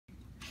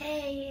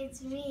Hey,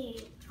 it's me,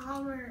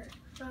 Palmer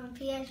from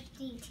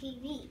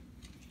PSGTV.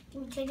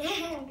 And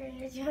today I'm going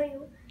to show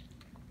you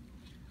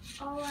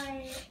all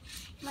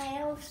my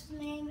elf's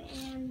name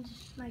and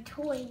my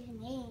toy's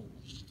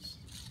names.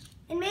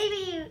 And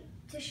maybe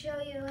to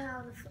show you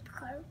how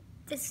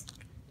this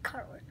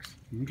cart works.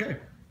 Okay.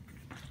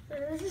 So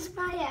this is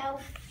my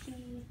elf.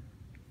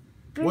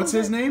 What's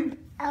his name?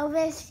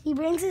 Elvis. He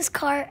brings his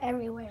cart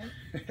everywhere.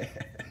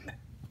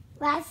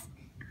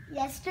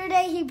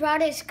 Yesterday he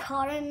brought his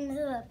car into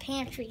the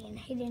pantry and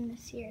hid in the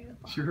cereal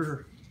box.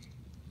 Sure.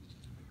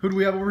 Who do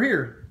we have over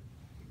here?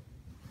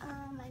 I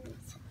need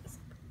some.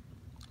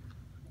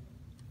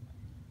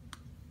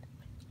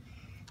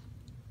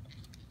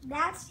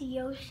 That's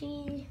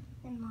Yoshi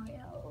and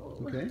Mario.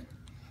 Okay.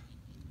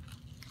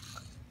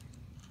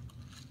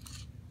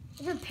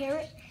 There's a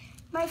parrot.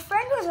 My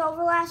friend was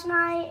over last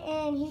night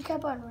and he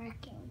kept on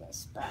wrecking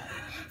this, but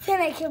then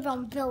I kept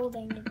on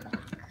building it back.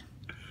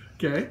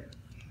 Okay.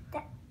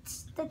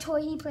 That's the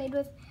toy he played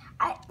with.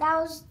 That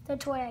was the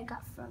toy I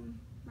got from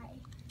when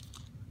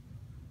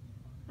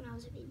I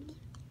was a baby.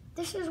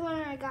 This is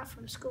one I got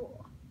from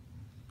school.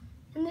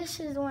 And this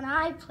is the one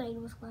I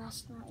played with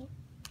last night.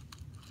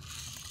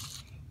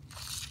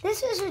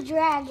 This is a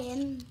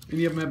dragon.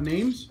 Any of them have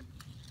names?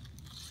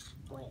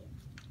 Wait.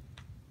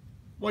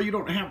 Well, you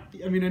don't have,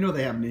 I mean, I know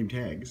they have name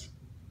tags.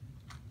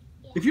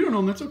 Yeah. If you don't know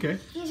them, that's okay.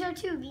 These are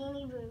two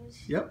Beanie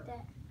Boos. Yep.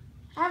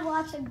 I have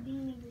lots of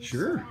Beanie Boos.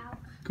 Sure. Out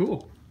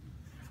cool.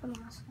 from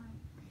last night.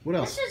 What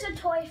else? This is a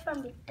toy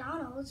from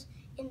McDonald's,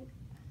 and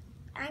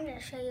I'm going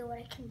to show you what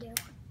it can do.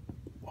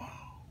 Wow.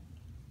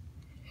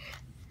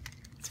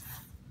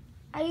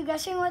 Are you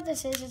guessing what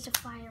this is? It's a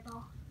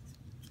fireball.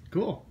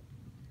 Cool.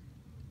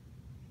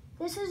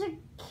 This is a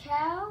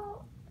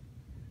cow.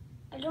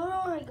 I don't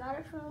know where I got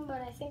it from,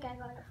 but I think I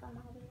got it from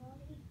Hobby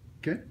Lobby.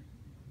 Okay.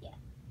 Yeah.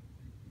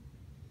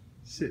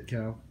 Sit,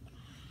 cow.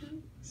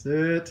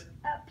 Sit.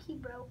 Oh, he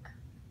broke.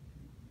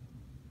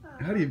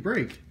 How do you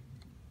break?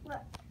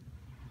 Look.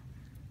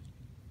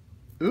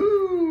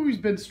 Ooh, he's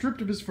been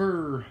stripped of his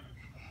fur.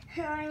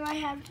 I might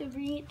have to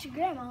bring it to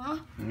Grandma.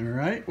 All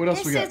right. What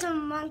else we got? This is a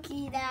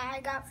monkey that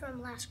I got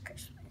from last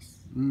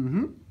Christmas.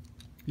 Mm-hmm.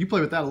 You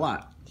play with that a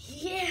lot.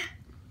 Yeah,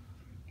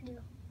 I do.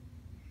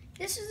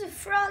 This is a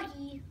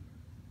froggy.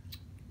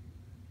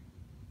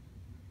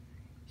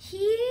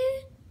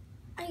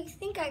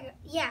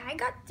 I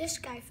got this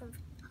guy from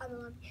Hobby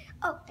Lobby.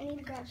 Oh, I need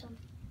to grab some.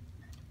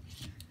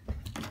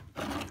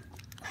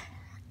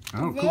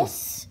 Oh, cool.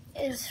 This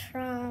is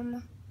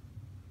from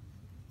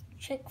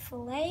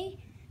Chick-fil-A.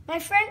 My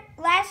friend,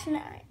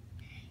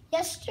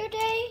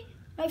 yesterday,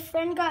 my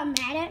friend got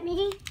mad at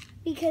me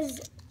because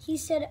he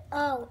said,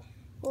 oh,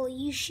 well,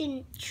 you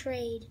shouldn't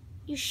trade.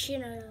 You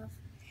shouldn't have.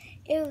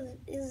 It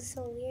was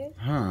so weird.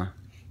 Huh.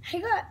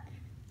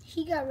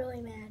 He got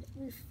really mad.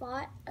 We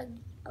fought a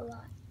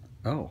lot.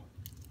 Oh.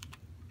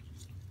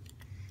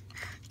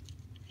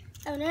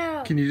 Oh,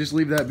 no. Can you just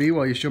leave that be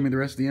while you show me the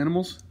rest of the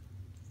animals?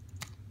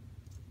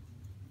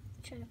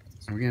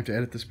 Are we going to have to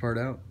edit this part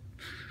out?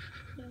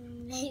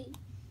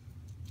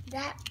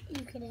 That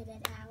you can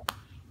edit out.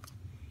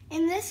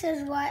 And this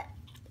is what,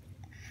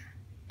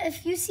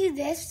 if you see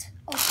this,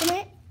 open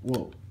it.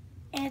 Whoa.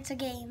 And it's a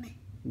game.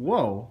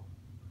 Whoa.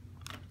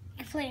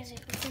 It plays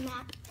it with the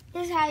map.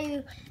 This is how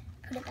you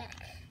put it back.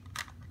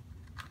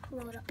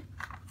 Roll it up.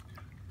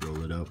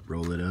 Roll it up,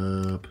 roll it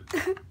up.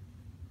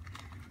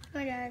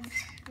 My dad's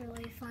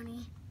really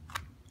funny.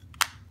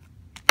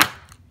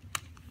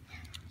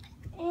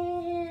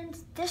 And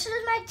this is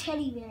my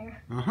teddy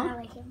bear. Uh-huh. I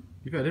like him.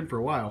 You've had him for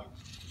a while.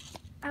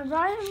 I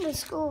brought him to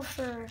school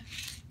for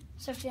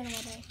stuffed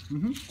animal day.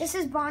 Mm-hmm. This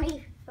is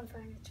Bonnie from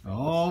Furniture.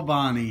 Oh,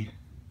 Bonnie.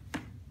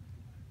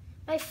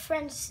 My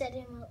friend set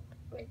him up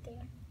right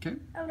there. Okay.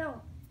 Oh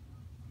no.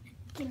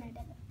 You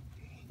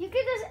can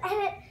just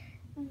edit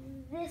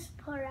this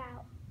part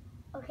out.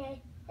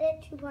 Okay?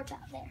 Edit two parts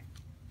out there.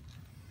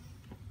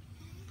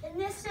 And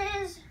this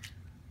is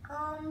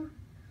an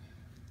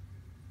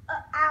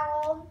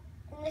owl.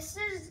 And this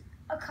is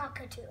a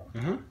cockatoo.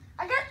 Uh-huh.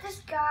 I got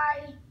this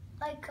guy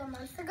like a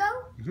month ago.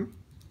 Mm-hmm.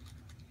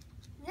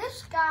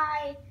 This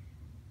guy,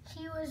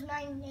 he was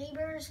my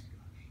neighbor's,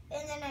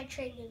 and then I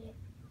traded it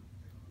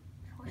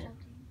for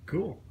something.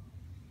 Cool.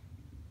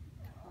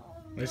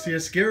 I see a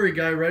scary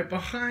guy right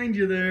behind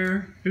you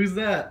there. Who's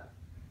that?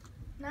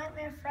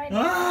 Nightmare Friday.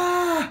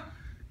 Ah!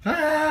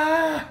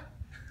 Ah!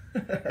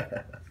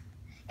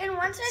 And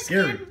once I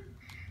Scary. seen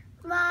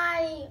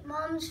my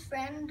mom's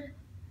friend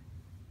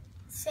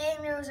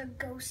saying there was a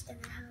ghost in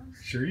the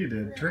house. Sure you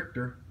did. Tricked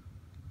her.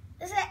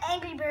 This is an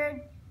Angry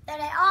Bird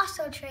that I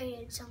also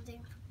traded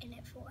something in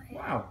it for.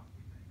 Wow.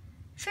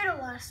 Traded a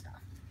lot of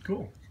stuff.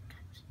 Cool.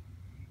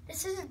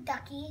 This is a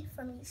ducky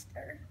from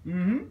Easter.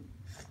 Mm-hmm.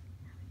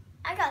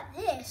 I got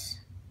this.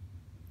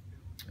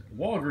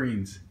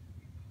 Walgreens.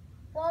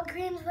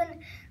 Walgreens when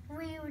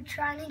we were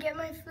trying to get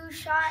my flu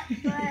shot,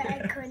 but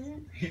I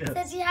couldn't. Yes.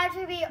 Since you have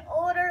to be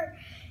older,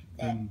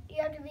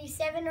 you have to be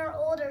 7 or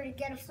older to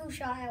get a flu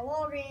shot at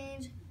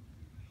Walgreens.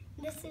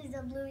 This is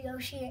the blue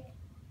Yoshi.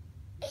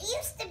 It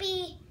used to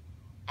be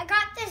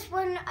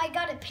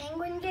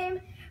penguin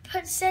game,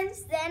 but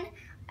since then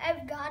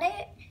I've got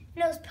it,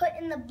 and it was put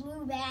in the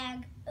blue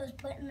bag. It was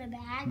put in the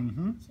bag,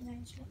 so then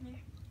it's right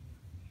there.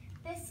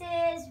 This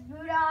is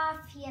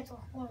Rudolph. He has a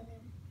horn in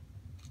him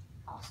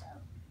also.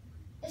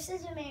 This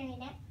is a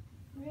marionette.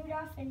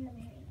 Rudolph and the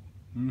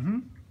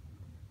marionette.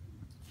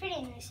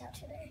 Pretty nice out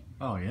today.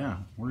 Oh yeah,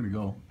 we're gonna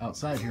go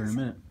outside here in a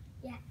minute.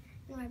 Yeah,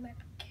 my book.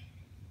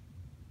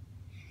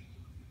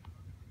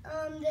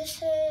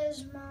 This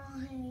is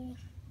my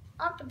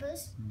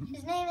octopus.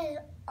 His name is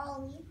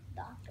Ollie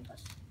the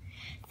octopus.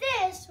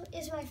 This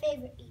is my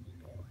favorite baby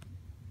boo.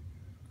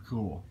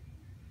 Cool.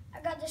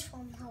 I got this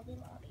from Hobby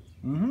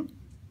Lobby.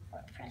 Or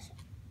a present.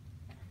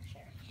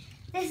 Sure.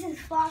 This is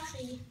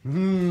Foxy.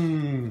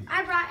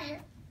 I brought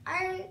him.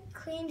 I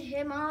cleaned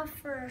him off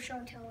for a show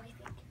and tell, I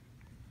think.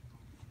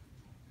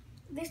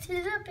 This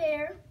is a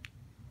bear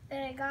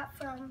that I got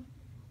from,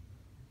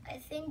 I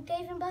think,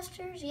 Dave &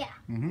 Buster's. Yeah,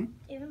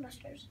 Dave &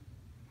 Buster's.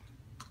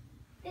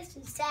 This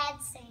is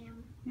Sad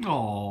Sam.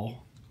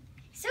 Oh.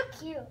 So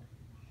cute.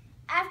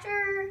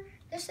 After,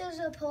 this is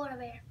a polar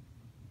bear.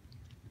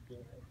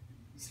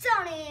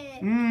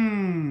 Sonic!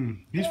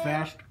 He's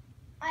fast.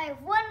 I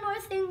have one more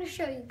thing to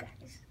show you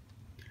guys.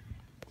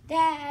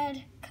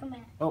 Dad, come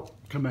back. Oh,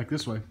 come back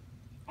this way.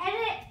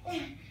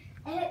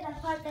 Edit the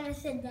part that I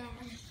said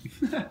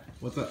Dad.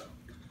 What's up?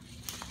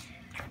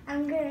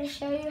 I'm going to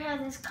show you how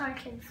this car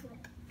can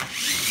flip.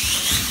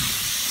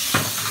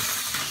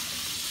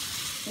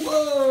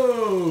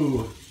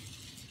 Whoa!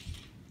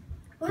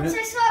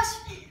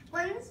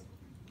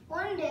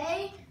 One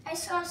day I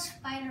saw a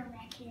spider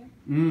back here.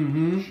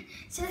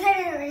 So then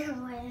I ran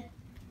away.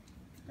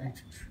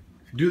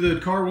 Do the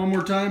car one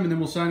more time and then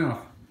we'll sign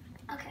off.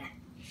 Okay.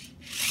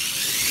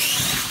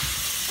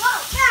 Whoa,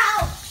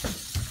 cow!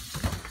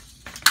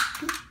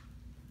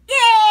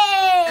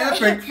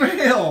 Yay! Epic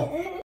fail!